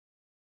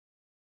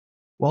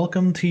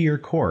Welcome to your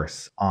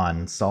course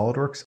on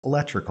Solidworks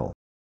Electrical.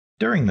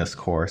 During this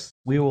course,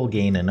 we will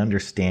gain an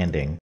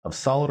understanding of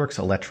Solidworks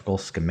Electrical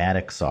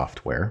Schematic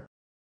software,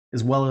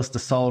 as well as the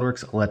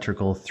Solidworks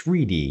Electrical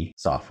 3D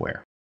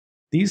software.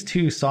 These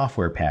two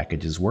software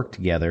packages work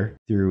together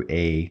through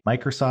a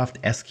Microsoft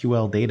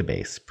SQL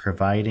database,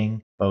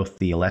 providing both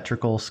the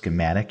electrical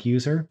schematic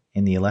user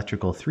and the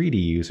electrical 3D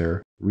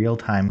user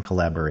real-time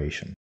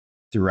collaboration.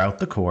 Throughout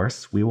the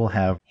course, we will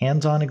have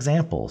hands-on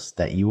examples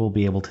that you will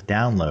be able to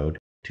download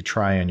to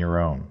try on your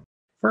own.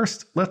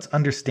 First, let's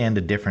understand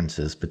the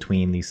differences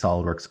between the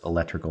SolidWorks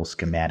Electrical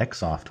Schematic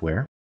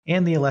software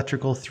and the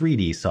Electrical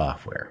 3D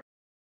software.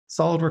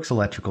 SolidWorks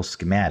Electrical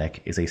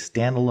Schematic is a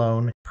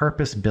standalone,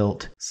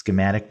 purpose-built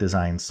schematic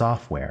design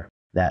software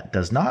that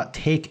does not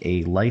take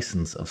a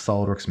license of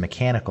SolidWorks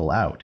Mechanical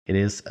out. It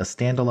is a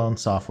standalone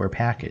software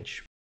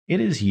package. It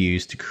is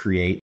used to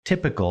create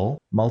typical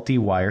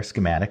multi-wire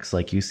schematics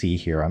like you see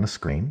here on the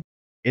screen.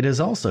 It is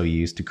also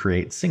used to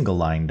create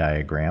single-line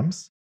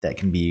diagrams that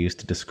can be used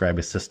to describe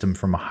a system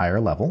from a higher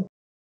level.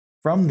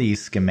 From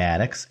these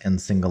schematics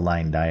and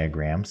single-line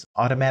diagrams,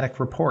 automatic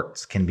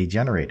reports can be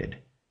generated,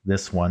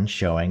 this one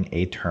showing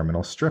a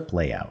terminal strip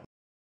layout.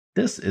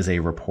 This is a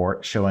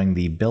report showing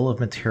the bill of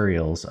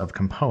materials of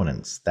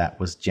components that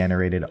was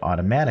generated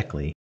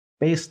automatically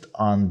based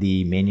on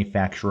the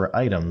manufacturer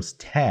items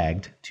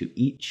tagged to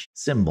each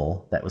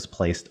symbol that was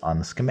placed on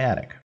the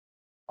schematic.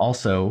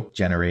 Also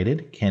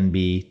generated can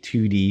be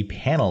 2D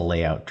panel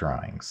layout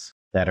drawings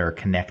that are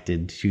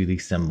connected to the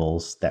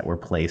symbols that were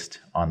placed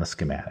on the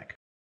schematic.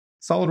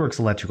 SolidWorks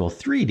Electrical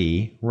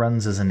 3D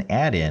runs as an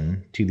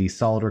add-in to the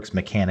SolidWorks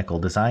Mechanical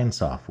Design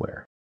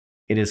software.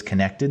 It is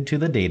connected to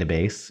the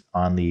database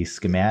on the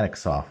schematic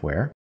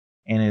software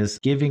and is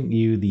giving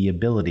you the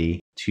ability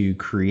to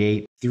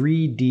create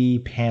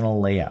 3D panel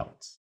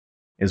layouts,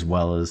 as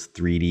well as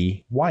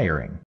 3D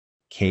wiring,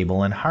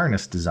 cable and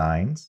harness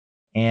designs,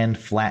 and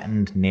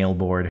flattened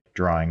nailboard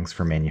drawings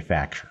for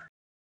manufacture.